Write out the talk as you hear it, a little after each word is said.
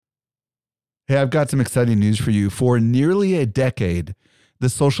Hey, I've got some exciting news for you. For nearly a decade, the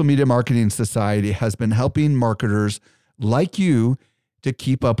Social Media Marketing Society has been helping marketers like you to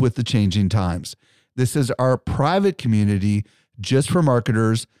keep up with the changing times. This is our private community just for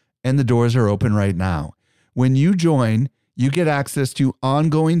marketers, and the doors are open right now. When you join, you get access to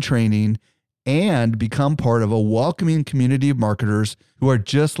ongoing training and become part of a welcoming community of marketers who are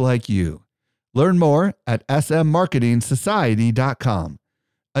just like you. Learn more at smmarketingsociety.com.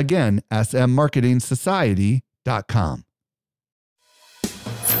 Again, smmarketingsociety.com.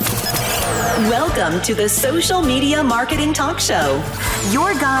 Welcome to the Social Media Marketing Talk Show,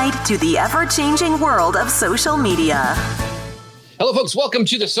 your guide to the ever-changing world of social media. Hello, folks. Welcome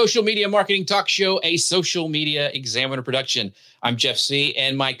to the Social Media Marketing Talk Show, a Social Media Examiner production. I'm Jeff C.,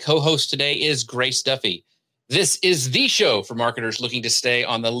 and my co-host today is Grace Duffy. This is the show for marketers looking to stay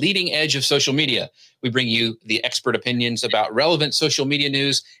on the leading edge of social media. We bring you the expert opinions about relevant social media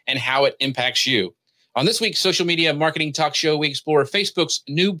news and how it impacts you. On this week's Social Media Marketing Talk Show, we explore Facebook's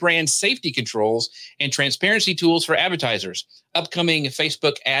new brand safety controls and transparency tools for advertisers, upcoming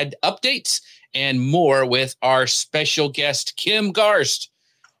Facebook ad updates, and more with our special guest, Kim Garst.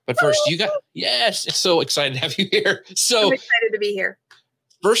 But first, yes, it's so excited to have you here. So I'm excited to be here.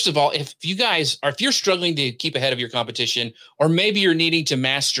 First of all, if you're struggling to keep ahead of your competition, or maybe you're needing to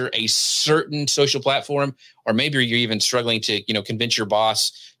master a certain social platform, or maybe you're even struggling to, convince your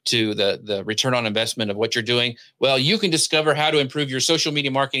boss to the return on investment of what you're doing, well, you can discover how to improve your social media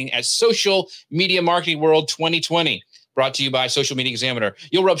marketing at Social Media Marketing World 2020. Brought to you by Social Media Examiner.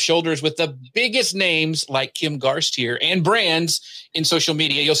 You'll rub shoulders with the biggest names like Kim Garst here and brands in social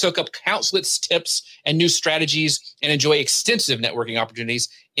media. You'll soak up countless tips and new strategies and enjoy extensive networking opportunities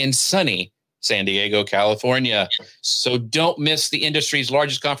in sunny San Diego, California. So don't miss the industry's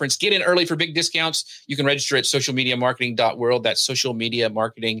largest conference. Get in early for big discounts. You can register at socialmediamarketing.world. That's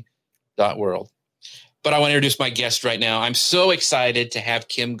socialmediamarketing.world. But I want to introduce my guest right now. I'm so excited to have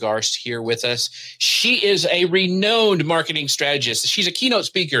Kim Garst here with us. She is a renowned marketing strategist. She's a keynote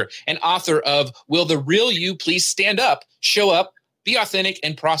speaker and author of Will the Real You Please Stand Up, Show Up, Be Authentic,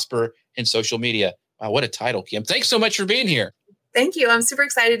 and Prosper in Social Media. Wow, what a title, Kim. Thanks so much for being here. Thank you. I'm super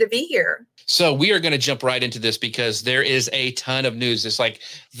excited to be here. So we are going to jump right into this because there is a ton of news. It's like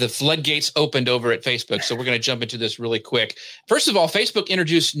the floodgates opened over at Facebook. So we're going to jump into this really quick. First of all, Facebook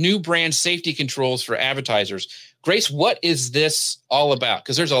introduced new brand safety controls for advertisers. Grace, what is this all about?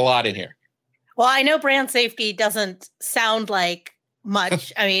 Because there's a lot in here. Well, I know brand safety doesn't sound like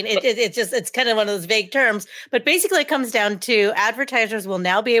much. I mean, it's kind of one of those vague terms, but basically it comes down to advertisers will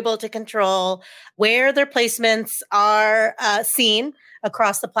now be able to control where their placements are seen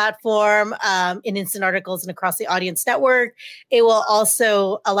across the platform, in instant articles and across the audience network. It will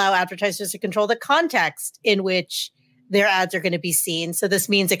also allow advertisers to control the context in which their ads are going to be seen. So this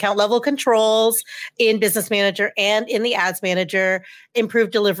means account level controls in Business Manager and in the Ads Manager,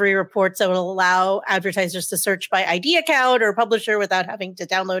 improved delivery reports that will allow advertisers to search by ID account or publisher without having to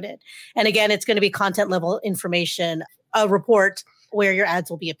download it. And again, it's going to be content level information, a report where your ads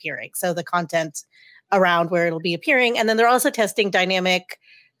will be appearing. So the content around where it'll be appearing. And then they're also testing dynamic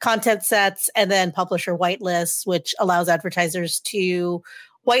content sets and then publisher whitelists, which allows advertisers to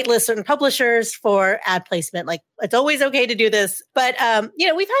whitelist certain publishers for ad placement. Like, it's always okay to do this. But,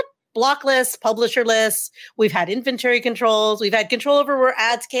 we've had block lists, publisher lists. We've had inventory controls. We've had control over where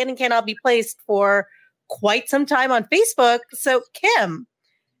ads can and cannot be placed for quite some time on Facebook. So, Kim,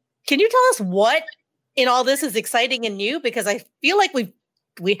 can you tell us what in all this is exciting and new? Because I feel like we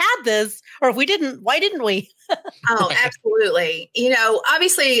had this, or if we didn't, why didn't we? Oh, absolutely.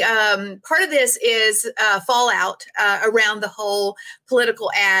 Obviously, part of this is fallout around the whole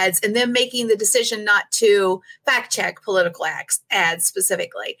political ads and them making the decision not to fact check political ads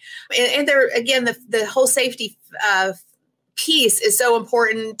specifically. And there, again, the whole safety piece is so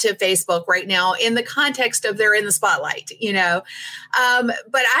important to Facebook right now in the context of they're in the spotlight, But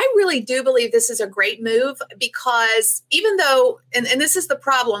I really do believe this is a great move because even though, and this is the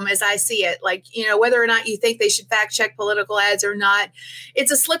problem as I see it, whether or not you think they should fact check political ads or not, it's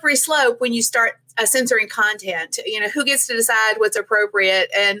a slippery slope when you start censoring content. Who gets to decide what's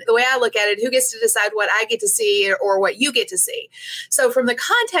appropriate? And the way I look at it, who gets to decide what I get to see or what you get to see? So from the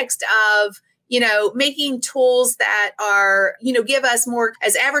context of making tools that are, give us more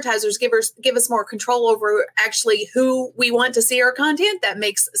as advertisers, give us more control over actually who we want to see our content. That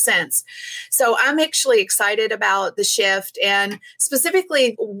makes sense. So I'm actually excited about the shift and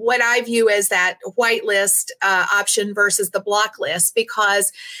specifically what I view as that whitelist option versus the block list,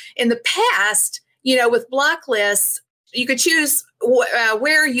 because in the past, with block lists, you could choose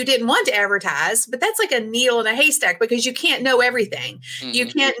where you didn't want to advertise, but that's like a needle in a haystack because you can't know everything. Mm-hmm. You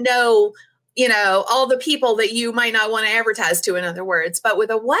can't know all the people that you might not want to advertise to, in other words. But with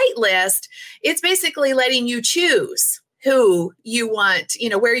a whitelist, it's basically letting you choose who you want,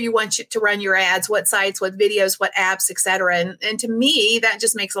 where you want to run your ads, what sites, what videos, what apps, et cetera. And to me, that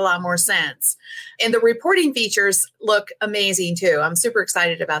just makes a lot more sense. And the reporting features look amazing too. I'm super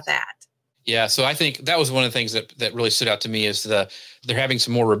excited about that. Yeah, so I think that was one of the things that really stood out to me is they're having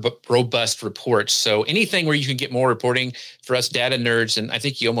some more robust reports. So anything where you can get more reporting for us data nerds, and I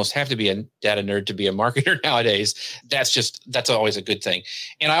think you almost have to be a data nerd to be a marketer nowadays, that's always a good thing.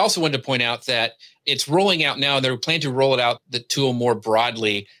 And I also wanted to point out that it's rolling out now. They're planning to roll it out, the tool, more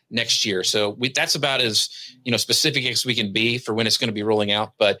broadly next year. So that's about as specific as we can be for when it's going to be rolling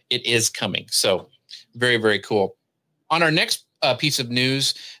out, but it is coming. So very, very cool. On our next piece of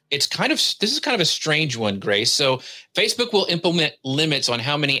news, this is kind of a strange one, Grace. So Facebook will implement limits on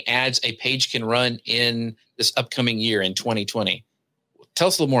how many ads a page can run in this upcoming year in 2020. Tell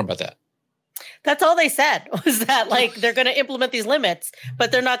us a little more about that. That's all they said, was that they're going to implement these limits,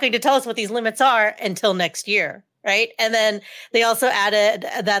 but they're not going to tell us what these limits are until next year. Right. And then they also added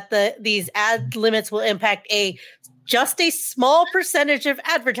that these ad limits will impact just a small percentage of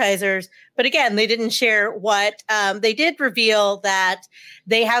advertisers. But again, they didn't share what. They did reveal that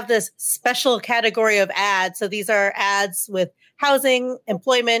they have this special category of ads. So these are ads with housing,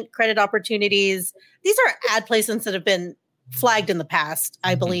 employment, credit opportunities. These are ad placements that have been flagged in the past,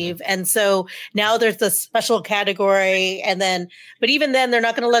 I believe. And so now there's this special category. But even then, they're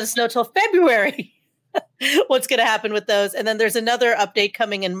not going to let us know till February what's going to happen with those. And then there's another update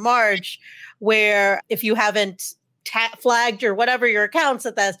coming in March where if you haven't flagged or whatever your accounts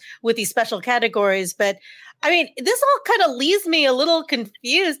with these special categories. But I mean, this all kind of leaves me a little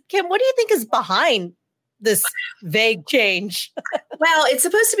confused. Kim, what do you think is behind this vague change? Well, it's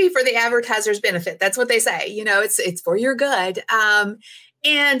supposed to be for the advertiser's benefit. That's what they say. It's for your good.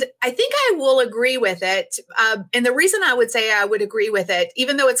 And I think I will agree with it. And the reason I would say I would agree with it,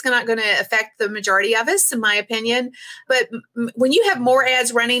 even though it's not going to affect the majority of us, in my opinion, but when you have more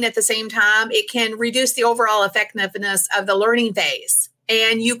ads running at the same time, it can reduce the overall effectiveness of the learning phase.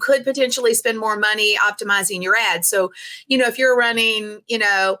 And you could potentially spend more money optimizing your ads. So, if you're running,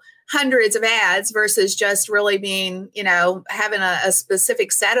 hundreds of ads versus just really being, having a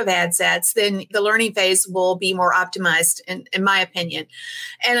specific set of ad sets, then the learning phase will be more optimized, in my opinion.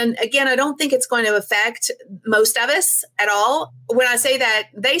 And again, I don't think it's going to affect most of us at all. When I say that,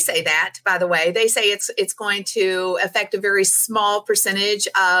 they say that, by the way, they say it's going to affect a very small percentage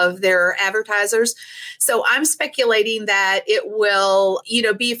of their advertisers. So I'm speculating that it will,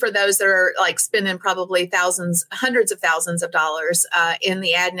 be for those that are spending probably hundreds of thousands of dollars in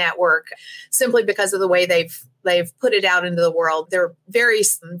the ad network, simply because of the way they've put it out into the world. They're very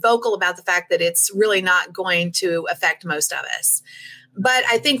vocal about the fact that it's really not going to affect most of us. But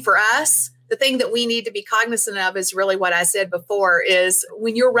I think for us, the thing that we need to be cognizant of is really what I said before, is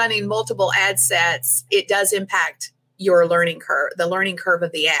when you're running multiple ad sets, it does impact your learning curve, the learning curve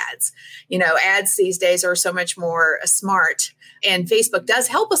of the ads. Ads these days are so much more smart, and Facebook does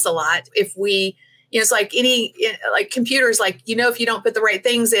help us a lot if we, it's like computers, if you don't put the right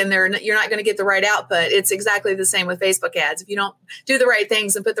things in there, you're not going to get the right output. It's exactly the same with Facebook ads. If you don't do the right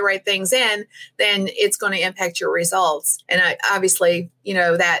things and put the right things in, then it's going to impact your results. And obviously,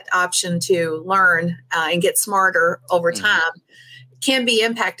 that option to learn and get smarter over time can be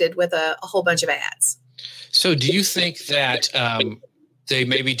impacted with a whole bunch of ads. So do you think that they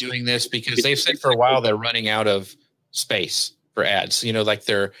may be doing this because they've said for a while they're running out of space for ads,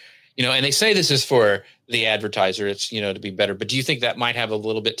 and they say this is for the advertiser, it's, to be better. But do you think that might have a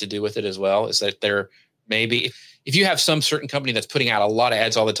little bit to do with it as well? Is that there maybe, if you have some certain company that's putting out a lot of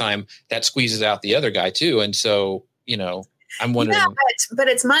ads all the time, that squeezes out the other guy too. And so, I'm wondering. Yeah, but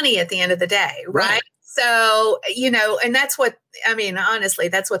it's money at the end of the day, right? So, and that's what, honestly,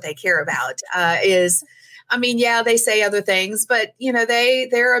 that's what they care about is, they say other things, but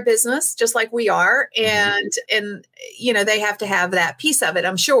they're a business just like we are, and they have to have that piece of it.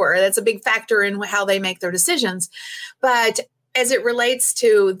 I'm sure that's a big factor in how they make their decisions. But as it relates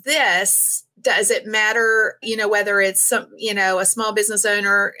to this, does it matter, whether it's a small business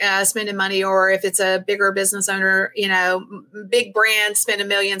owner spending money, or if it's a bigger business owner, big brand spending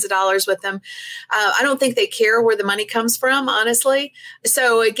millions of dollars with them? I don't think they care where the money comes from, honestly.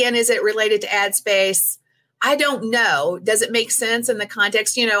 So again, is it related to ad space? I don't know. Does it make sense in the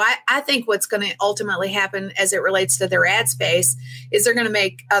context? I think what's going to ultimately happen as it relates to their ad space is they're going to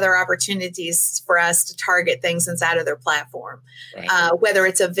make other opportunities for us to target things inside of their platform, right. Whether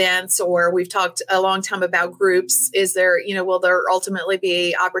it's events or we've talked a long time about groups. Will there ultimately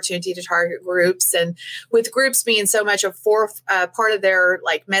be opportunity to target groups? And with groups being so much a fourth part of their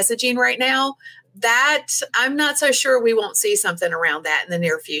like messaging right now, that I'm not so sure we won't see something around that in the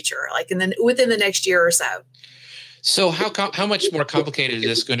near future, like within the next year or so. So how much more complicated is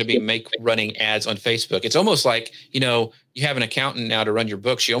this going to be running ads on Facebook? It's almost like, you have an accountant now to run your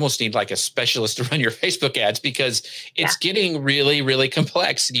books. You almost need like a specialist to run your Facebook ads because it's getting really, really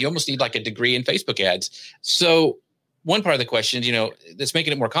complex. You almost need like a degree in Facebook ads. So one part of the question, that's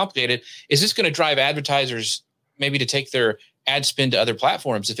making it more complicated, is this going to drive advertisers maybe to take their ad spend to other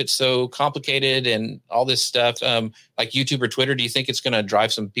platforms? If it's so complicated and all this stuff, like YouTube or Twitter, do you think it's going to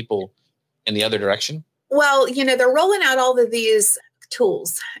drive some people in the other direction? Well, they're rolling out all of these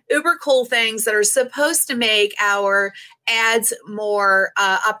tools, uber cool things that are supposed to make our ads more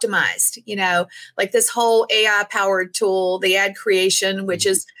optimized, like this whole AI powered tool, the ad creation, which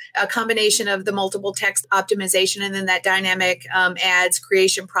is a combination of the multiple text optimization and then that dynamic ads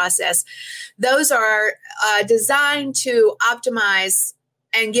creation process. Those are designed to optimize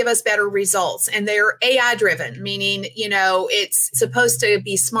and give us better results. And they're AI driven, meaning, it's supposed to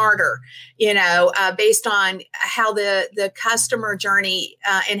be smarter, based on how the customer journey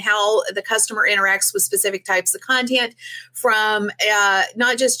and how the customer interacts with specific types of content, from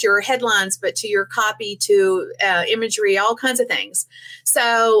not just your headlines, but to your copy, to imagery, all kinds of things.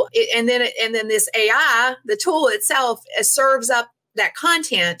 So, and then this AI, the tool itself, serves up that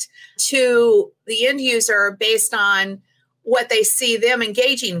content to the end user based on what they see them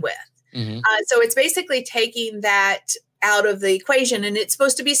engaging with. Mm-hmm. So it's basically taking that out of the equation, and it's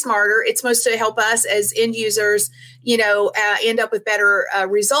supposed to be smarter. It's supposed to help us as end users, end up with better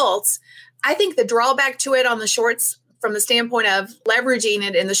results. I think the drawback to it on the shorts, from the standpoint of leveraging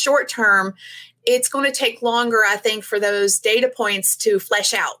it in the short term, it's going to take longer, I think, for those data points to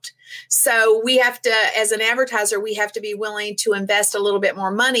flesh out. So we have to, as an advertiser, we have to be willing to invest a little bit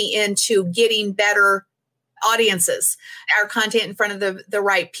more money into getting better audiences, our content in front of the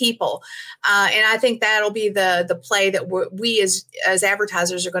right people. And I think that'll be the play that we as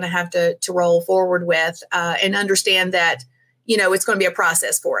advertisers are going to have to roll forward with, and understand that, it's going to be a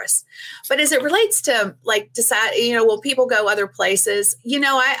process for us. But as it relates to like decide, will people go other places?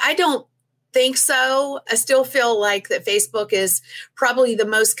 I don't think so. I still feel like that Facebook is probably the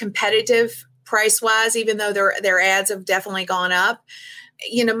most competitive price wise, even though their ads have definitely gone up.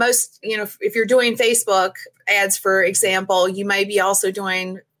 If you're doing Facebook ads, for example, you might be also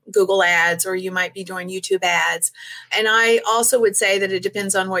doing Google ads, or you might be doing YouTube ads. And I also would say that it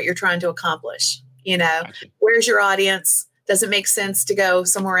depends on what you're trying to accomplish. Where's your audience? Does it make sense to go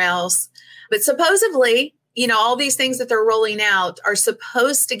somewhere else? But supposedly, all these things that they're rolling out are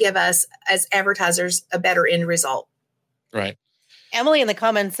supposed to give us as advertisers a better end result. Right. Emily in the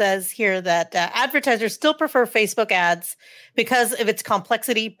comments says here that advertisers still prefer Facebook ads because of its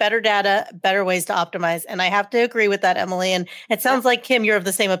complexity, better data, better ways to optimize. And I have to agree with that, Emily. And it sounds like, Kim, you're of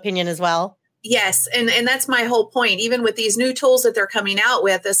the same opinion as well. Yes. And that's my whole point. Even with these new tools that they're coming out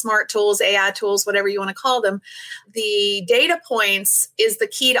with, the smart tools, AI tools, whatever you want to call them, the data points is the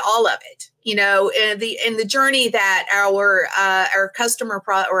key to all of it. In the journey that our customer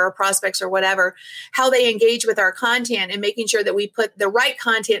or our prospects or whatever, how they engage with our content, and making sure that we put the right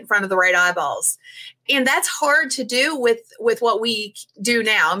content in front of the right eyeballs. And that's hard to do with what we do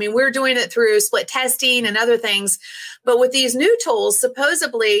now. I mean, we're doing it through split testing and other things, but with these new tools,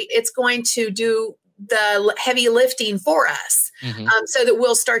 supposedly it's going to do the heavy lifting for us, so that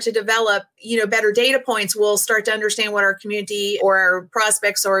we'll start to develop, better data points. We'll start to understand what our community or our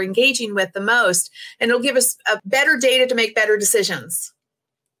prospects are engaging with the most, and it'll give us a better data to make better decisions.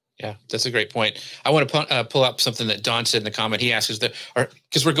 Yeah, that's a great point. I want to pull up something that Don said in the comment. He asks,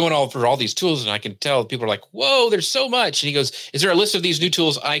 because we're going over all these tools, and I can tell people are like, whoa, there's so much. And he goes, is there a list of these new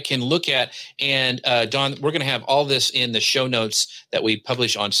tools I can look at? And Don, we're going to have all this in the show notes that we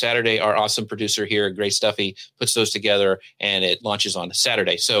publish on Saturday. Our awesome producer here, Grace Duffy, puts those together, and it launches on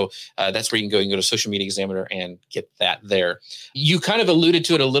Saturday. So that's where you can go. You can go to Social Media Examiner and get that there. You kind of alluded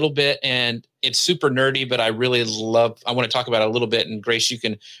to it a little bit, and it's super nerdy, but I want to talk about it a little bit. And Grace, you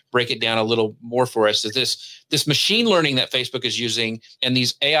can break it down a little more for us. Is this machine learning that Facebook is using, and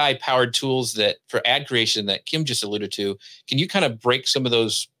these AI powered tools that for ad creation that Kim just alluded to, can you kind of break some of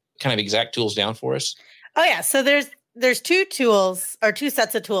those kind of exact tools down for us? Oh yeah. So there's there's two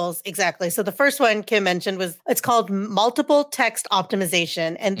sets of tools. Exactly. So the first one Kim mentioned it's called multiple text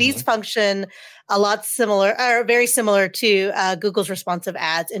optimization. And these function a lot similar, or very similar to Google's responsive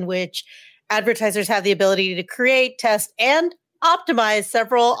ads, in which advertisers have the ability to create, test, and optimize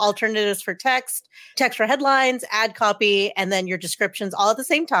several alternatives for text for headlines, ad copy, and then your descriptions all at the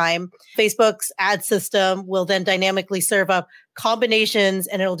same time. Facebook's ad system will then dynamically serve up combinations,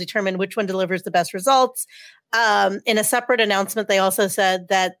 and it'll determine which one delivers the best results. In a separate announcement, they also said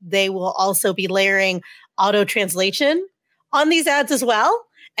that they will also be layering auto translation on these ads as well.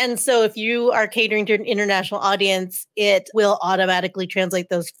 And so if you are catering to an international audience, it will automatically translate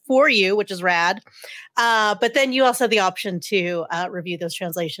those for you, which is rad. But then you also have the option to review those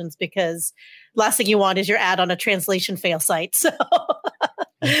translations, because last thing you want is your ad on a translation fail site. So,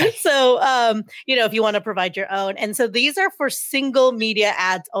 if you want to provide your own. And so these are for single media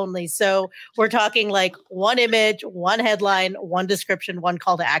ads only. So we're talking like one image, one headline, one description, one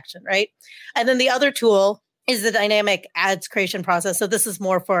call to action, right? And then the other tool is the dynamic ads creation process. So this is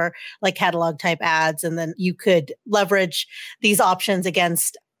more for like catalog type ads. And then you could leverage these options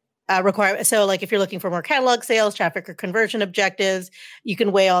against requirements. So like if you're looking for more catalog sales, traffic, or conversion objectives, you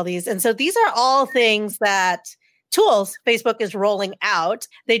can weigh all these. And so these are all things tools Facebook is rolling out.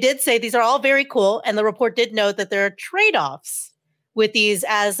 They did say these are all very cool. And the report did note that there are trade-offs with these,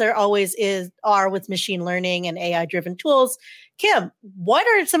 as there always are with machine learning and AI driven tools. Kim, what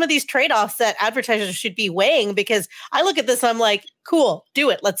are some of these trade-offs that advertisers should be weighing? Because I look at this, I'm like, cool, do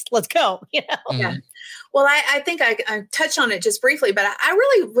it. Let's go. Yeah. Well, I think I touched on it just briefly, but I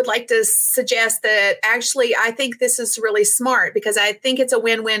really would like to suggest that actually I think this is really smart, because I think it's a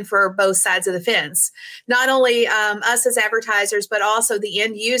win-win for both sides of the fence. Not only us as advertisers, but also the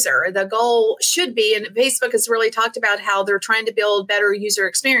end user. The goal should be, and Facebook has really talked about how they're trying to build better user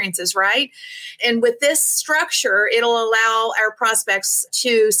experiences, right? And with this structure, it'll allow our prospects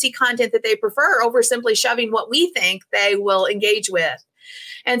to see content that they prefer over simply shoving what we think they will engage with.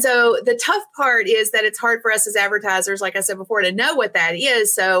 And so the tough part is that it's hard for us as advertisers, like I said before, to know what that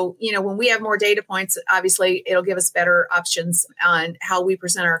is. So, when we have more data points, obviously it'll give us better options on how we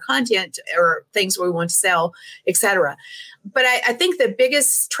present our content or things we want to sell, et cetera. But I think the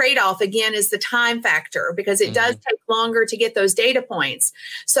biggest trade-off, again, is the time factor, because it does take longer to get those data points.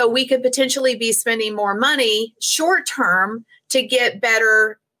 So we could potentially be spending more money short term to get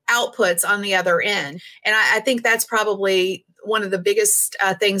better outputs on the other end. And I think that's probably one of the biggest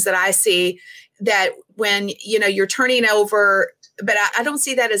things that I see, that when, you're turning over, but I don't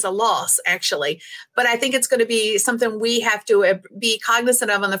see that as a loss, actually. But I think it's going to be something we have to be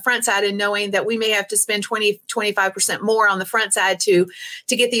cognizant of on the front side, and knowing that we may have to spend 25% more on the front side to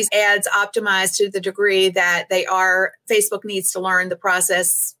get these ads optimized to the degree that they are. Facebook needs to learn the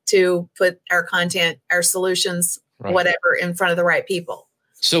process to put our content, our solutions, whatever, in front of the right people.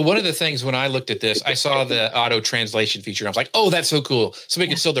 So one of the things when I looked at this, I saw the auto translation feature. I was like, oh, that's so cool. Somebody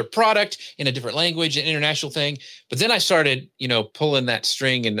can sell their product in a different language, an international thing. But then I started, pulling that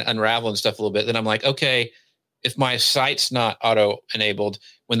string and unraveling stuff a little bit. Then I'm like, okay, if my site's not auto enabled,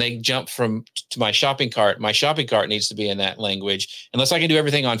 when they jump to my shopping cart needs to be in that language. Unless I can do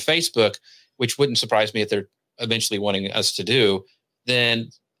everything on Facebook, which wouldn't surprise me if they're eventually wanting us to do, then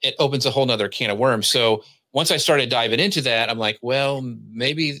it opens a whole nother can of worms. So once I started diving into that, I'm like, well,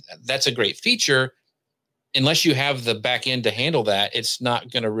 maybe that's a great feature. Unless you have the back end to handle that, it's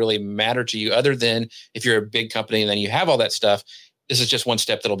not going to really matter to you, other than if you're a big company and then you have all that stuff. This is just one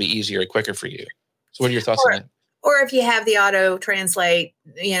step that'll be easier and quicker for you. So what are your thoughts on that? Or if you have the auto translate,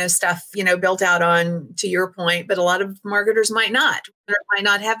 stuff, built out on, to your point, but a lot of marketers might not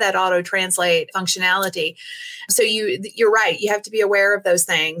have that auto translate functionality. So you're right. You have to be aware of those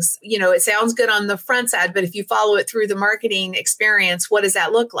things. It sounds good on the front side, but if you follow it through the marketing experience, what does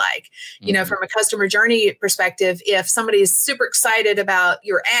that look like? From a customer journey perspective, if somebody is super excited about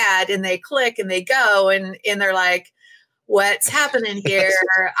your ad and they click and they go and they're like, what's happening here?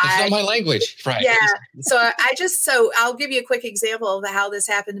 It's not my language. Right. Yeah. So I'll give you a quick example of how this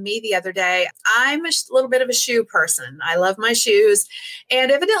happened to me the other day. I'm a little bit of a shoe person. I love my shoes. And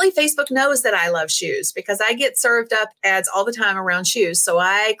evidently Facebook knows that I love shoes, because I get served up ads all the time around shoes. So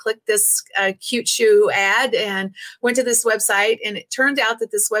I clicked this cute shoe ad and went to this website, and it turned out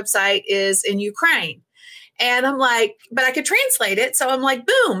that this website is in Ukraine. And I'm like, but I could translate it. So I'm like,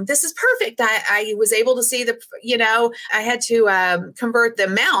 boom, this is perfect. I was able to see I had to convert the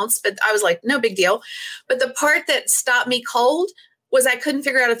amounts, but I was like, no big deal. But the part that stopped me cold was I couldn't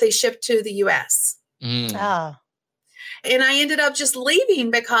figure out if they shipped to the US. And I ended up just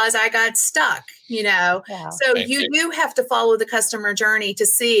leaving because I got stuck, Yeah. So you do have to follow the customer journey to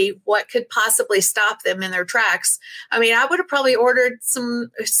see what could possibly stop them in their tracks. I mean, I would have probably ordered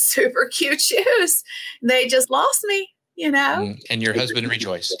some super cute shoes. They just lost me, And your husband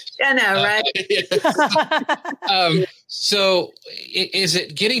rejoiced. I know, right? So is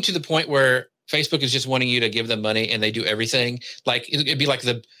it getting to the point where Facebook is just wanting you to give them money and they do everything? Like it'd be like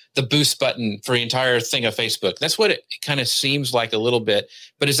the boost button for the entire thing of Facebook. That's what it kind of seems like a little bit.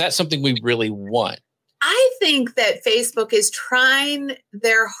 But is that something we really want? I think that Facebook is trying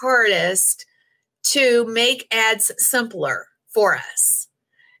their hardest to make ads simpler for us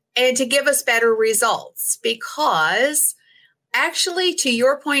and to give us better results, because actually, to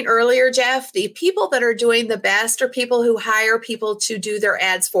your point earlier, Jeff, the people that are doing the best are people who hire people to do their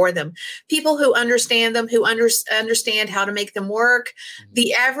ads for them, people who understand them, who understand how to make them work.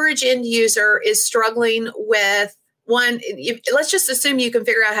 The average end user is struggling with let's just assume you can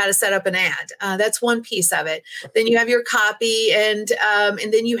figure out how to set up an ad. That's one piece of it. Then you have your copy, and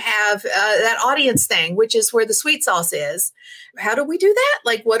then you have that audience thing, which is where the sweet sauce is. How do we do that?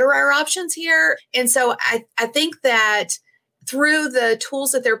 Like, what are our options here? And so I think that through the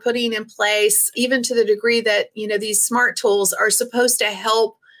tools that they're putting in place, even to the degree that, these smart tools are supposed to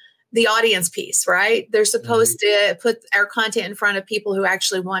help the audience piece, right? They're supposed to put our content in front of people who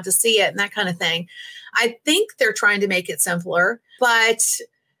actually want to see it and that kind of thing. I think they're trying to make it simpler, but,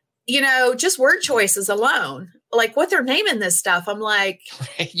 just word choices alone, like what they're naming this stuff, I'm like,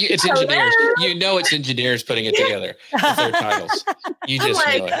 it's engineers. It's engineers putting it together with their titles. You just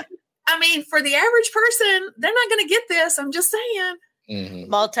know it. I mean, for the average person, they're not going to get this. I'm just saying.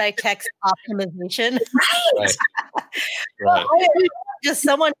 Multi-text optimization. Right. Right.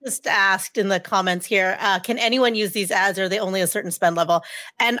 Someone just asked in the comments here, can anyone use these ads, or are they only a certain spend level?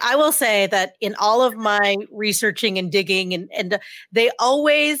 And I will say that in all of my researching and digging, and they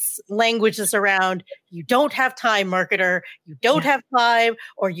always language this around, you don't have time, marketer, you don't have time,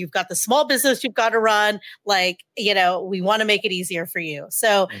 or you've got the small business you've got to run. Like, we want to make it easier for you.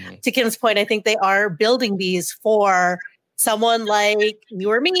 So to Kim's point, I think they are building these for someone like you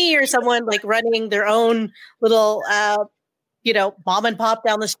or me, or someone like running their own little, mom and pop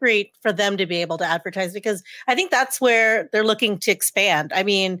down the street, for them to be able to advertise, because I think that's where they're looking to expand. I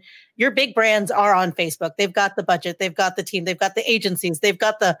mean, your big brands are on Facebook. They've got the budget, they've got the team, they've got the agencies, they've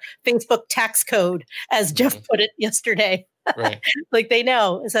got the Facebook tax code, as Jeff put it yesterday. Right. Like they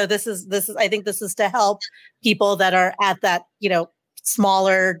know. So this is, I think this is to help people that are at that,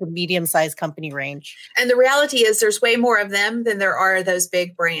 smaller to medium-sized company range. And the reality is there's way more of them than there are those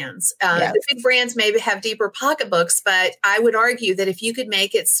big brands. The big brands maybe have deeper pocketbooks, but I would argue that if you could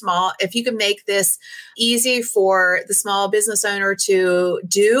make it small, if you could make this easy for the small business owner to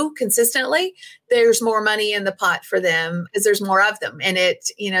do consistently, there's more money in the pot for them because there's more of them. And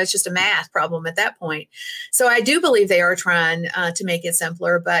it's just a math problem at that point. So I do believe they are trying to make it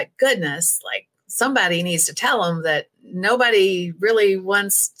simpler, but goodness, like, somebody needs to tell them that nobody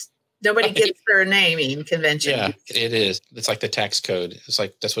gets their naming convention. Yeah, it is. It's like the tax code. It's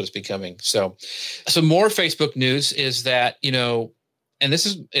like, that's what it's becoming. So more Facebook news is that, and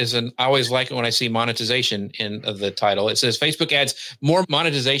this is I always like it when I see monetization in the title. It says Facebook adds more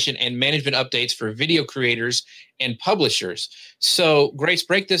monetization and management updates for video creators and publishers. So Grace,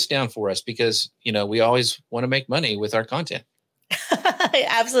 break this down for us, because, we always want to make money with our content.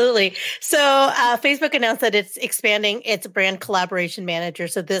 Absolutely. So Facebook announced that it's expanding its brand collaboration manager.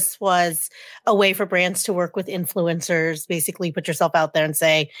 So this was a way for brands to work with influencers, basically put yourself out there and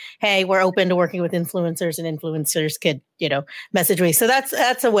say, hey, we're open to working with influencers, and influencers could, message me. So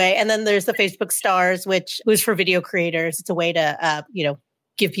that's a way. And then there's the Facebook stars, which was for video creators. It's a way to,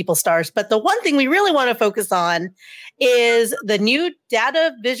 give people stars. But the one thing we really want to focus on is the new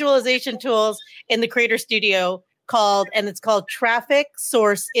data visualization tools in the Creator Studio it's called Traffic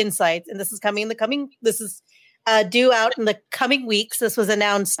Source Insights. And this is due out in the coming weeks. This was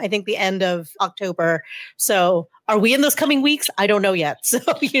announced, I think, the end of October. So are we in those coming weeks? I don't know yet. So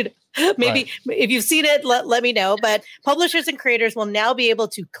maybe if you've seen it, let me know. But publishers and creators will now be able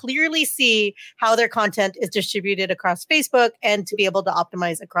to clearly see how their content is distributed across Facebook, and to be able to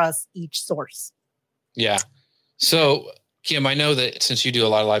optimize across each source. Yeah. So Kim, I know that since you do a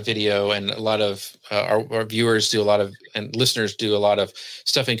lot of live video, and a lot of our viewers do a lot of, and listeners do a lot of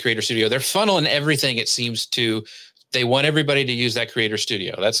stuff in Creator Studio, their funnel and everything, it seems they want everybody to use that Creator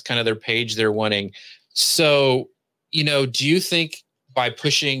Studio. That's kind of their page they're wanting. So, do you think by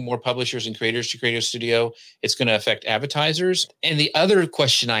pushing more publishers and creators to Creator Studio, it's going to affect advertisers? And the other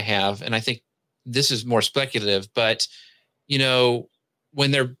question I have, and I think this is more speculative, but,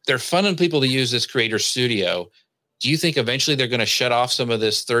 when they're funneling people to use this Creator Studio, do you think eventually they're going to shut off some of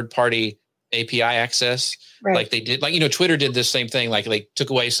this third-party API access? Right. Like they did, like, Twitter did the same thing. Like they took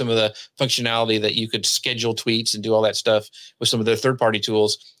away some of the functionality that you could schedule tweets and do all that stuff with some of their third-party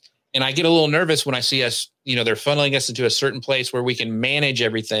tools. And I get a little nervous when I see us, they're funneling us into a certain place where we can manage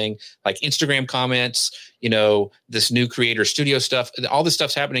everything, like Instagram comments, this new Creator Studio stuff, all this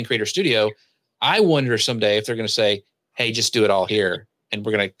stuff's happening in Creator Studio. I wonder someday if they're going to say, hey, just do it all here, and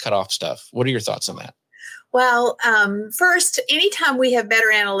we're going to cut off stuff. What are your thoughts on that? Well, first, anytime we have better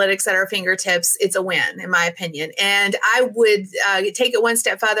analytics at our fingertips, it's a win, in my opinion. And I would take it one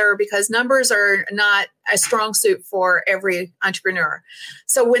step further, because numbers are not a strong suit for every entrepreneur.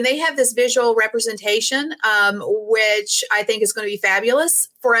 So when they have this visual representation, which I think is going to be fabulous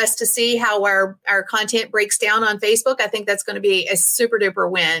for us to see how our content breaks down on Facebook, I think that's going to be a super duper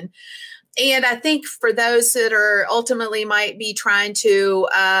win. And I think for those that are ultimately might be trying to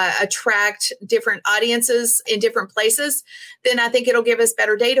attract different audiences in different places, then I think it'll give us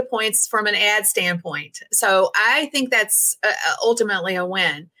better data points from an ad standpoint. So I think that's ultimately a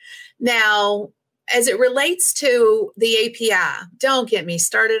win. Now, as it relates to the API, don't get me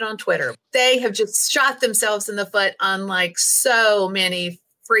started on Twitter. They have just shot themselves in the foot on like so many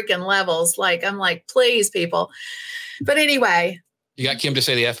freaking levels. Like, I'm like, please, people. But anyway. You got Kim to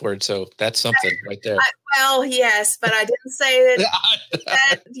say the F word, so that's something right there. Well, yes, but I didn't say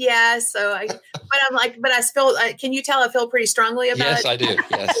that. Yeah, so but I feel. Can you tell I feel pretty strongly about it? Yes, I do.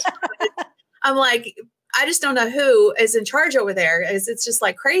 Yes. I'm like, I just don't know who is in charge over there. It's just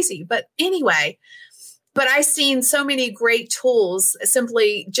like crazy. But anyway, but I've seen so many great tools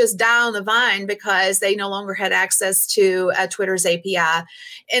simply just die on the vine because they no longer had access to Twitter's API.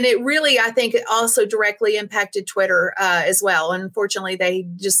 And it really, I think, it also directly impacted Twitter as well. Unfortunately, they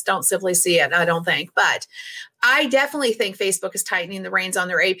just don't simply see it, I don't think. But I definitely think Facebook is tightening the reins on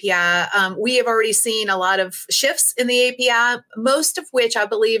their API. We have already seen a lot of shifts in the API, most of which I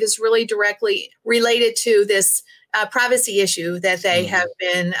believe is really directly related to this privacy issue that they have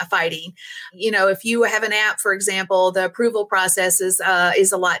been fighting. If you have an app, for example, the approval process is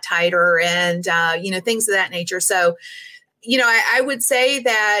a lot tighter and, things of that nature. So, I would say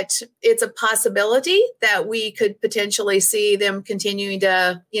that it's a possibility that we could potentially see them continuing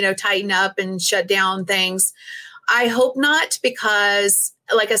to, tighten up and shut down things. I hope not, because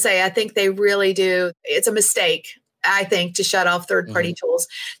like I say, I think they really do. It's a mistake, I think, to shut off third-party tools.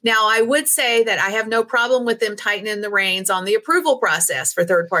 Now, I would say that I have no problem with them tightening the reins on the approval process for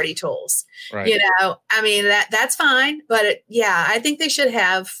third-party tools. Right. I mean, that's fine. But I think they should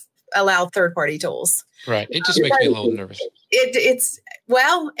have allowed third-party tools. Right. It just makes me a little nervous.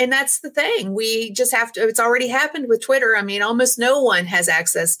 And that's the thing. We just have to, it's already happened with Twitter. I mean, almost no one has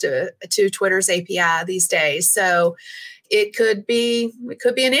access to Twitter's API these days. So it could be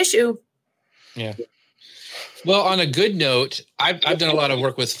an issue. Yeah. Well, on a good note, I've done a lot of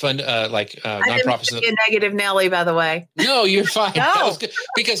work with nonprofits. I didn't be a negative Nelly, by the way. No, you're fine. No. That was good.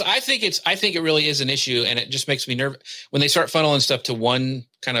 Because I think it really is an issue, and it just makes me nervous when they start funneling stuff to one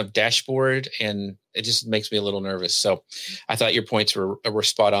kind of dashboard, and it just makes me a little nervous. So I thought your points were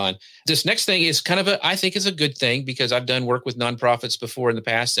spot on. This next thing is I think is a good thing, because I've done work with nonprofits before in the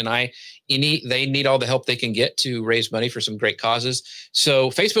past, and they need all the help they can get to raise money for some great causes. So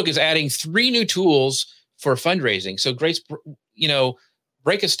Facebook is adding 3 new tools for fundraising. So Grace,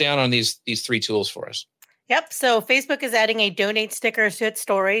 break us down on these 3 tools for us. Yep. So Facebook is adding a donate sticker to its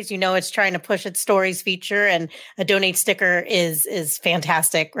stories. It's trying to push its stories feature, and a donate sticker is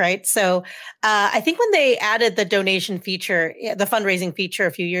fantastic, right? So I think when they added the donation feature, the fundraising feature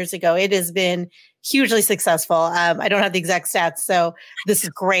a few years ago, it has been hugely successful. I don't have the exact stats, so this is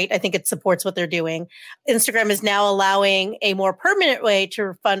great. I think it supports what they're doing. Instagram is now allowing a more permanent way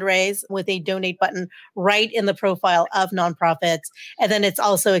to fundraise with a donate button right in the profile of nonprofits. And then it's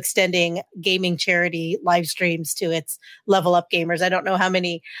also extending gaming charity live streams to its Level Up gamers. I don't know how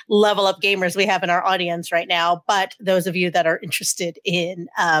many Level Up gamers we have in our audience right now, but those of you that are interested in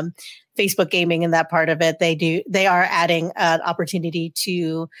Facebook gaming and that part of it, they are adding an opportunity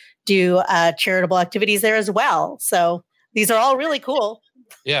to do charitable activities there as well. So these are all really cool.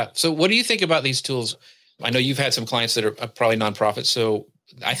 Yeah. So what do you think about these tools? I know you've had some clients that are probably nonprofits. So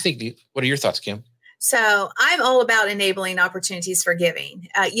I think, what are your thoughts, Kim? So I'm all about enabling opportunities for giving.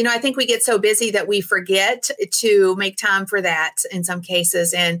 I think we get so busy that we forget to make time for that in some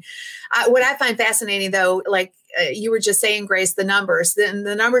cases. And what I find fascinating, though, like you were just saying, Grace, the numbers, then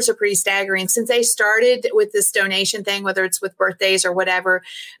the numbers are pretty staggering. Since they started with this donation thing, whether it's with birthdays or whatever,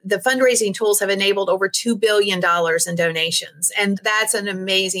 the fundraising tools have enabled over $2 billion in donations. And that's an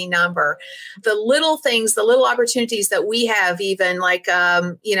amazing number. The little things, the little opportunities that we have, even like,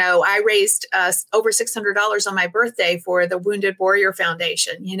 I raised over $600 on my birthday for the Wounded Warrior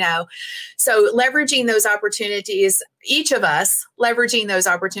Foundation, So leveraging those opportunities, each of us leveraging those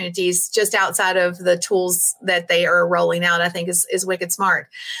opportunities just outside of the tools that they are rolling out, I think is wicked smart.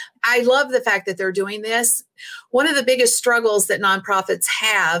 I love the fact that they're doing this. One of the biggest struggles that nonprofits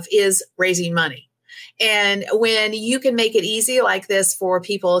have is raising money. And when you can make it easy like this for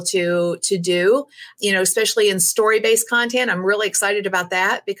people to do, especially in story-based content, I'm really excited about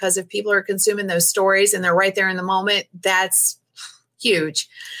that, because if people are consuming those stories and they're right there in the moment, that's huge.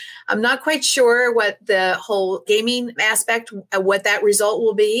 I'm not quite sure what the whole gaming aspect, what that result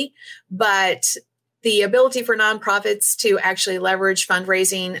will be, but the ability for nonprofits to actually leverage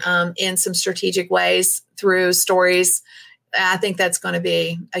fundraising in some strategic ways through stories, I think that's going to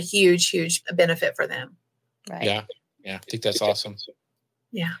be a huge, huge benefit for them. Right. Yeah. I think that's awesome.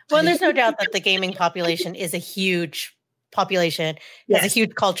 Yeah. Well, there's no doubt that the gaming population is a huge population, has a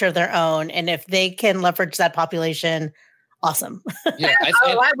huge culture of their own. And if they can leverage that population, awesome. Yeah,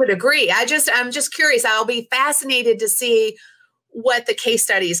 I would agree. I'm just curious. I'll be fascinated to see what the case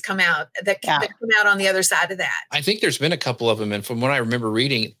studies come out that come out on the other side of that. I think there's been a couple of them. And from what I remember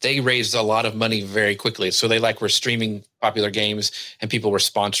reading, they raised a lot of money very quickly. So they were streaming popular games and people were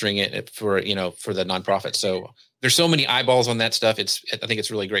sponsoring it for the nonprofit. So there's so many eyeballs on that stuff. I think it's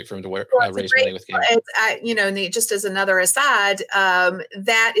really great for them to raise money with games. Just as another aside,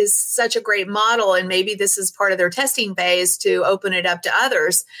 that is such a great model. And maybe this is part of their testing phase to open it up to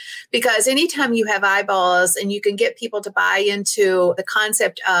others, because anytime you have eyeballs and you can get people to buy into the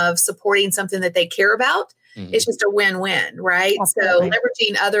concept of supporting something that they care about, it's just a win-win, right? Absolutely. So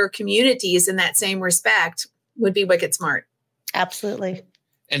leveraging other communities in that same respect would be wicked smart. Absolutely.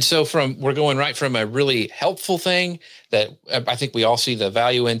 And so we're going right from a really helpful thing that I think we all see the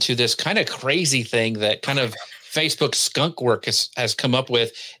value into this kind of crazy thing that kind of Facebook skunk work has come up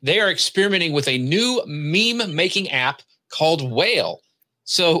with. They are experimenting with a new meme making app called Whale.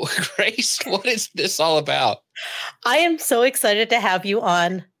 So Grace, what is this all about? I am so excited to have you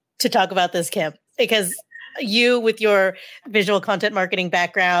on to talk about this, Kim, because you, with your visual content marketing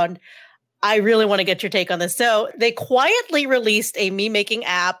background, I really want to get your take on this. So they quietly released a meme making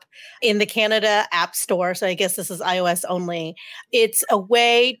app in the Canada App Store. So I guess this is iOS only. It's a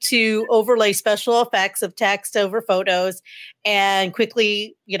way to overlay special effects of text over photos and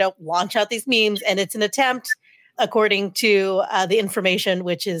quickly, launch out these memes. And it's an attempt, according to the Information,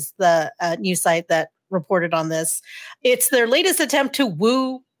 which is the news site that reported on this. It's their latest attempt to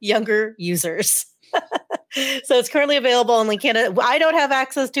woo younger users. So it's currently available only in Canada. I don't have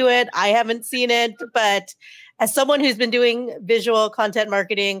access to it. I haven't seen it, but as someone who's been doing visual content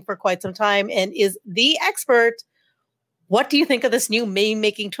marketing for quite some time and is the expert, what do you think of this new meme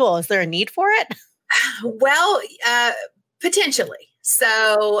making tool? Is there a need for it? Well, potentially.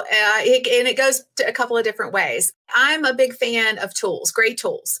 So it goes to a couple of different ways. I'm a big fan of tools, great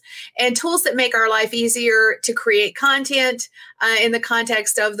tools, and tools that make our life easier to create content in the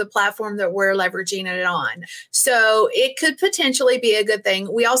context of the platform that we're leveraging it on. So it could potentially be a good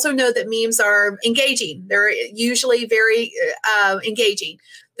thing. We also know that memes are engaging. They're usually very engaging.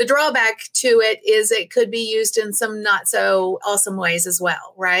 The drawback to it is it could be used in some not so awesome ways as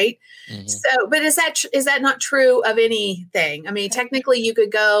well, right? Mm-hmm. So, but is that not true of anything? I mean, technically you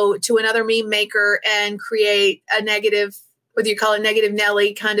could go to another meme maker and create a negative, whether you call it negative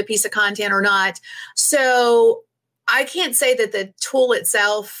Nelly kind of piece of content or not. So I can't say that the tool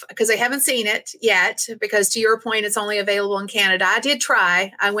itself, because I haven't seen it yet, because to your point, it's only available in Canada. I did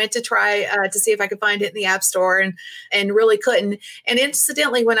try. I went to try to see if I could find it in the App Store and really couldn't. And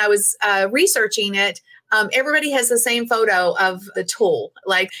incidentally, when I was researching it, everybody has the same photo of the tool.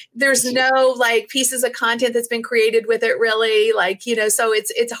 Like there's no pieces of content that's been created with it really, so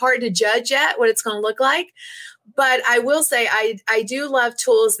it's hard to judge yet what it's going to look like. But I will say I do love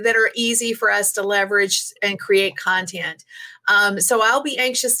tools that are easy for us to leverage and create content. So I'll be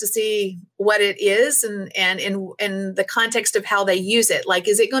anxious to see what it is and in the context of how they use it. Like,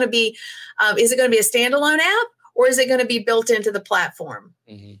 is it going to be a standalone app, or is it going to be built into the platform?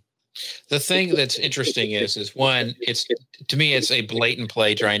 Mm-hmm. The thing that's interesting is one, to me, it's a blatant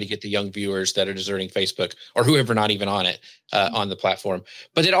play trying to get the young viewers that are deserting Facebook or whoever not even on it, on the platform.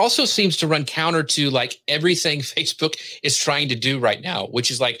 But it also seems to run counter to everything Facebook is trying to do right now,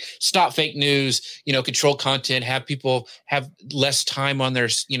 which is stop fake news, control content, have people have less time on their,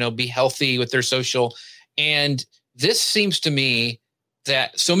 be healthy with their social. And this seems to me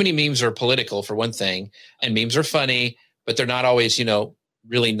that so many memes are political, for one thing, and memes are funny, but they're not always,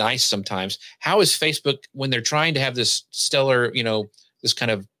 really nice sometimes. How is Facebook, when they're trying to have this stellar, this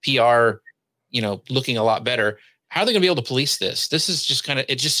kind of PR, looking a lot better, how are they going to be able to police this? This is just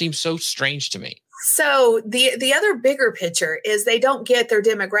it just seems so strange to me. So the other bigger picture is they don't get their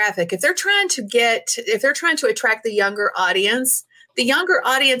demographic. If they're trying to attract the younger audience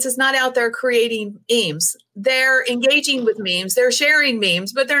is not out there creating memes. They're engaging with memes. They're sharing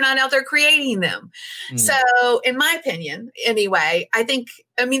memes, but they're not out there creating them. So in my opinion, anyway,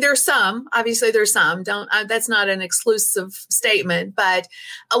 there's some, that's not an exclusive statement, but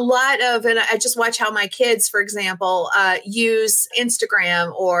a lot of, and I just watch how my kids, for example, use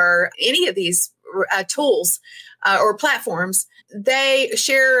Instagram or any of these tools or platforms. They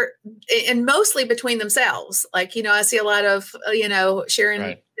share, and mostly between themselves. Like, I see a lot of,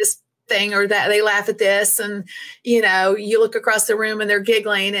 sharing this thing or that. They laugh at this, and, you look across the room and they're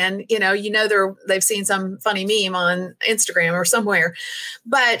giggling, and, they've seen some funny meme on Instagram or somewhere.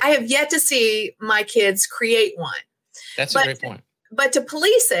 But I have yet to see my kids create one. That's a great point. But to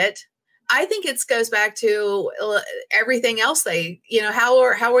police it, I think it goes back to everything else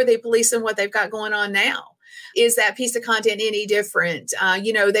how are they policing what they've got going on now? Is that piece of content any different?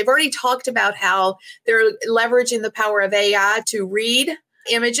 They've already talked about how they're leveraging the power of AI to read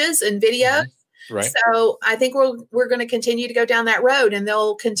images and videos. Right. So I think we're going to continue to go down that road, and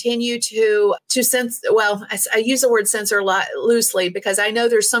they'll continue to censor. Well, I use the word censor a lot loosely because I know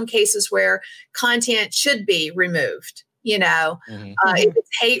there's some cases where content should be removed. If it's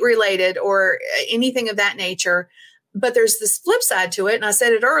hate related or anything of that nature. But there's this flip side to it, and I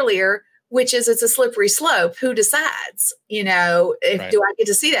said it earlier, which is it's a slippery slope. Who decides, do I get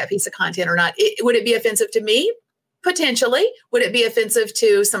to see that piece of content or not? Would it be offensive to me? Potentially. Would it be offensive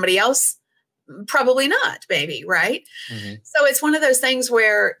to somebody else? Probably not, maybe, right? So it's one of those things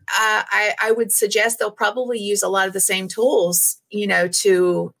where I would suggest they'll probably use a lot of the same tools,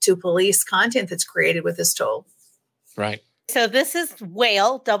 to police content that's created with this tool. Right. So this is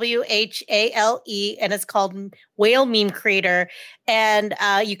Whale, WHALE, and it's called Whale Meme Creator. And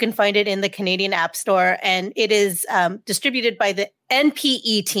you can find it in the Canadian App Store. And it is distributed by the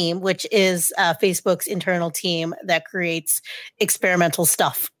NPE team, which is Facebook's internal team that creates experimental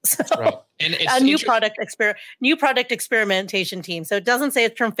stuff. So right. And it's a new product experimentation team. So it doesn't say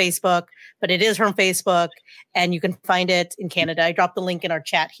it's from Facebook, but it is from Facebook. And you can find it in Canada. I dropped the link in our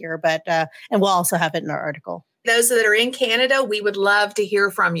chat here, but and we'll also have it in our article. Those that are in Canada, we would love to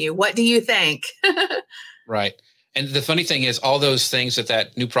hear from you. What do you think? Right. And the funny thing is all those things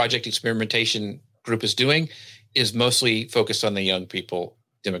that new project experimentation group is doing is mostly focused on the young people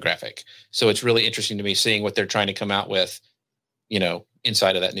demographic. So it's really interesting to me seeing what they're trying to come out with,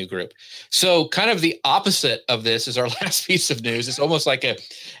 inside of that new group. So kind of the opposite of this is our last piece of news. It's almost like a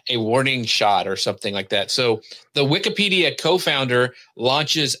warning shot or something like that. So the Wikipedia co-founder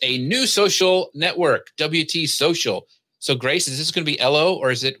launches a new social network, WT Social. So Grace, is this going to be LO or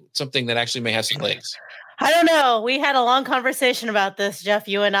is it something that actually may have some legs? I don't know. We had a long conversation about this, Jeff,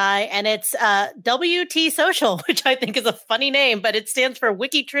 you and I, and it's WT Social, which I think is a funny name, but it stands for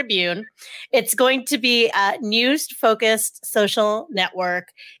Wiki Tribune. It's going to be a news-focused social network.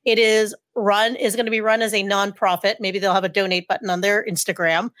 It is going to be run as a nonprofit. Maybe they'll have a donate button on their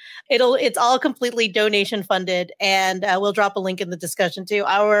Instagram. It's all completely donation funded, and we'll drop a link in the discussion too.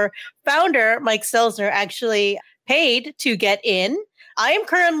 Our founder, Mike Stelzner, actually paid to get in. I am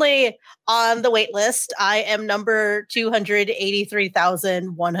currently on the wait list. I am number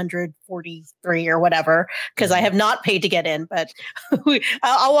 283,143 or whatever, because I have not paid to get in, but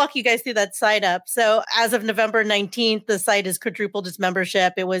I'll walk you guys through that sign up. So as of November 19th, the site has quadrupled its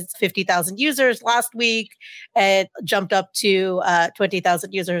membership. It was 50,000 users last week. It jumped up to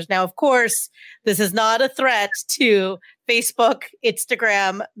 20,000 users. Now, of course, this is not a threat to Facebook,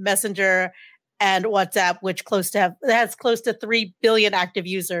 Instagram, Messenger, and WhatsApp, which has close to 3 billion active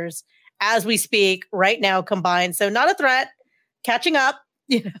users as we speak right now combined. So not a threat, catching up,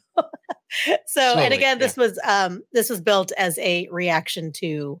 So, slowly, and again, this was built as a reaction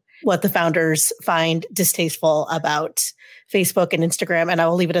to what the founders find distasteful about Facebook and Instagram, and I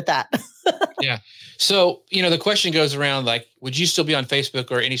will leave it at that. Yeah. So, the question goes around like, would you still be on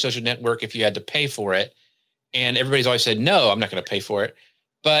Facebook or any social network if you had to pay for it? And everybody's always said, no, I'm not going to pay for it.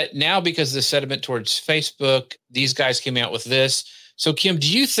 But now, because of the sentiment towards Facebook, these guys came out with this. So, Kim,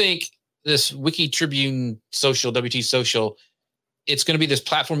 do you think this Wiki Tribune Social, WT Social, it's going to be this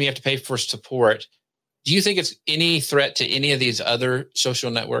platform you have to pay for support? Do you think it's any threat to any of these other social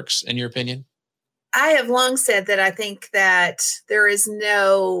networks, in your opinion? I have long said that I think that there is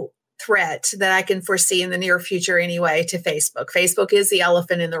no threat that I can foresee in the near future anyway to Facebook. Facebook is the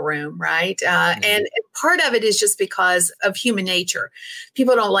elephant in the room, right? And part of it is just because of human nature.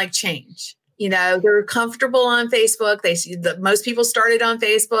 People don't like change. They're comfortable on Facebook. They see that most people started on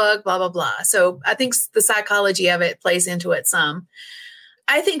Facebook, blah, blah, blah. So I think the psychology of it plays into it some.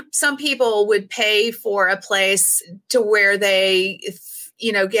 I think some people would pay for a place to where they,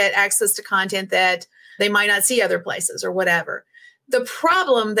 get access to content that they might not see other places or whatever. The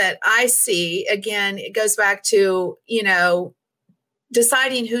problem that I see, again, it goes back to,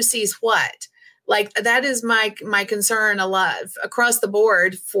 deciding who sees what. Like that is my concern a lot across the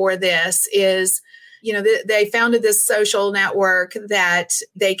board for this is, they founded this social network that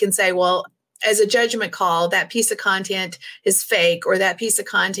they can say, well, as a judgment call, that piece of content is fake or that piece of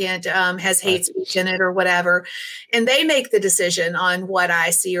content has hate speech in it or whatever. And they make the decision on what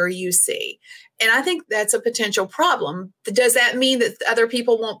I see or you see. And I think that's a potential problem. Does that mean that other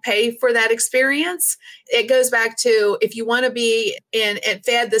people won't pay for that experience? It goes back to if you want to be and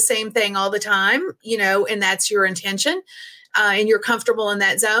fed the same thing all the time, and that's your intention and you're comfortable in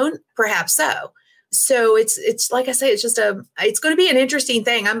that zone, perhaps so. So it's like I say, it's going to be an interesting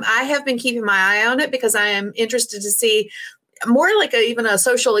thing. I have been keeping my eye on it because I am interested to see more like even a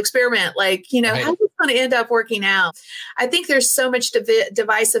social experiment, like, how's it going to end up working out? I think there's so much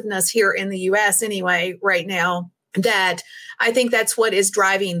divisiveness here in the US anyway, right now, that I think that's what is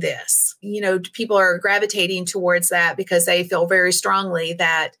driving this. People are gravitating towards that because they feel very strongly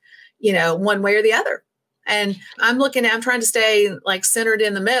that, one way or the other. And I'm trying to stay like centered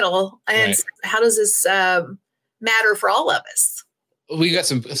in the middle. And how does this matter for all of us? We got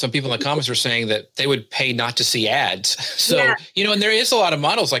some people in the comments were saying that they would pay not to see ads. So, and there is a lot of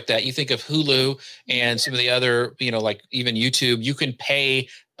models like that. You think of Hulu and some of the other, like even YouTube, you can pay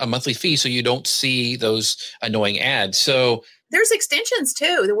a monthly fee so you don't see those annoying ads. So there's extensions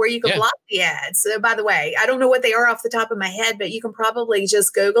too, where you can block the ads. So, by the way, I don't know what they are off the top of my head, but you can probably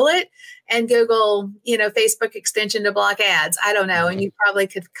just Google it and Google, Facebook extension to block ads. I don't know. And you probably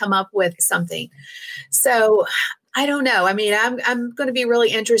could come up with something. So I don't know. I mean, I'm going to be really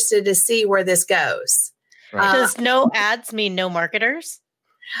interested to see where this goes. Right. Does no ads mean no marketers?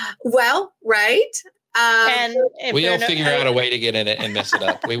 Well, right. And we'll figure out a way to get in it and mess it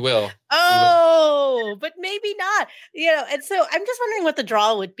up. We will. But maybe not. And so I'm just wondering what the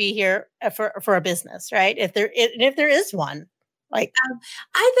draw would be here for a business, right? If there is one, like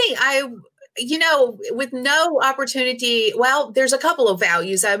I think with no opportunity, well, there's a couple of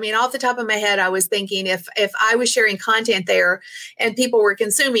values. I mean, off the top of my head, I was thinking if I was sharing content there and people were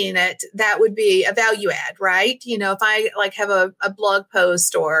consuming it, that would be a value add, right? If I like have a blog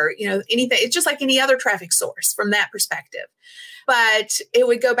post or, anything, it's just like any other traffic source from that perspective. But it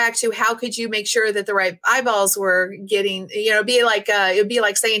would go back to how could you make sure that the right eyeballs were getting, it'd be like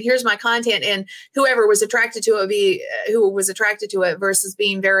saying, here's my content and whoever was attracted to it who was attracted to it versus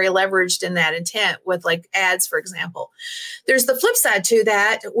being very leveraged in that intent with like ads, for example. There's the flip side to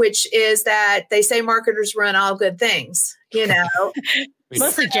that, which is that they say marketers run all good things,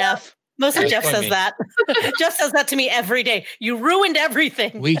 Mostly Jeff. Mostly Jeff says that. Jeff says that to me every day. You ruined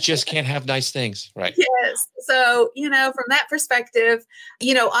everything. We just can't have nice things. Right. Yes. So, from that perspective,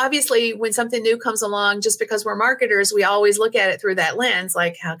 obviously when something new comes along, just because we're marketers, we always look at it through that lens.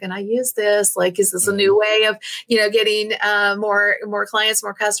 Like, how can I use this? Like, is this a new way of, getting more clients,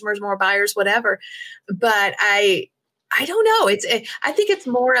 more customers, more buyers, whatever. But I don't know. I think it's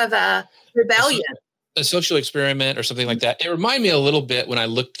more of a rebellion. A social experiment or something like that. It reminded me a little bit when I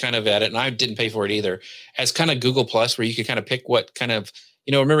looked kind of at it, and I didn't pay for it either, as kind of Google Plus, where you could kind of pick what kind of,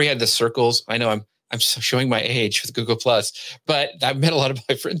 remember we had the circles. I know I'm showing my age with Google Plus, but I've met a lot of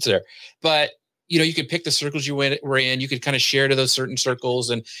my friends there. But you could pick the circles you were in. You could kind of share to those certain circles,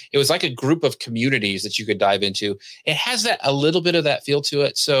 and it was like a group of communities that you could dive into. It has a little bit of that feel to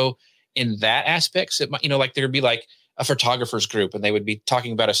it. So in that aspect, it might, like there'd be like a photographer's group, and they would be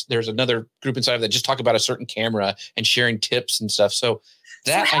talking about there's another group inside of that just talk about a certain camera and sharing tips and stuff. So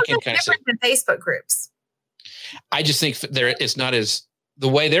that I can kind of say than Facebook groups. I just think it's not as the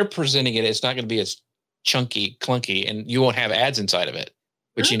way they're presenting it. It's not going to be as clunky, and you won't have ads inside of it,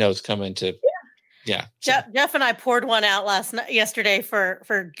 which is coming to. Yeah. Jeff and I poured one out yesterday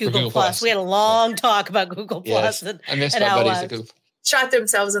for Google Plus. We had a long talk about Google Plus. Yes. I missed my buddies at Google. Shot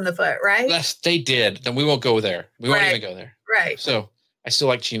themselves in the foot, right? Yes, they did. Then we won't go there. We won't even go there. Right. So I still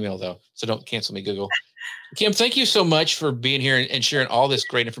like Gmail though. So don't cancel me, Google. Kim, thank you so much for being here and sharing all this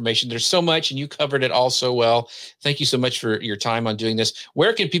great information. There's so much, and you covered it all so well. Thank you so much for your time on doing this.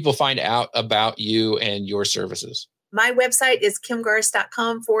 Where can people find out about you and your services? My website is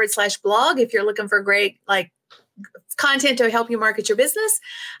kimgarst.com/blog. If you're looking for great, content to help you market your business,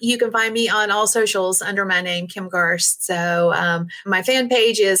 you can find me on all socials under my name, Kim Garst. So my fan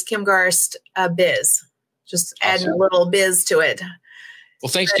page is Kim Garst Biz. Just adding a little biz to it. Well,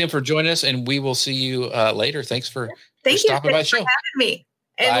 thanks, Kim, for joining us, and we will see you later. Thanks for stopping by the show. Thanks for having me.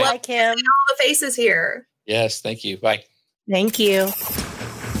 And love Kim. All the faces here. Yes, thank you. Bye. Thank you.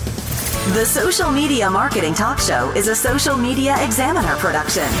 The Social Media Marketing Talk Show is a Social Media Examiner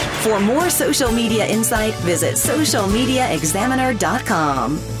production. For more social media insight, visit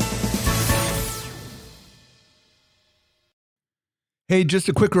socialmediaexaminer.com. Hey, just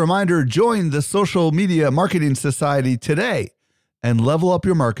a quick reminder, join the Social Media Marketing Society today and level up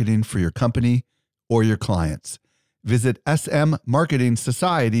your marketing for your company or your clients. Visit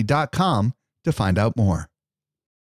smmarketingsociety.com to find out more.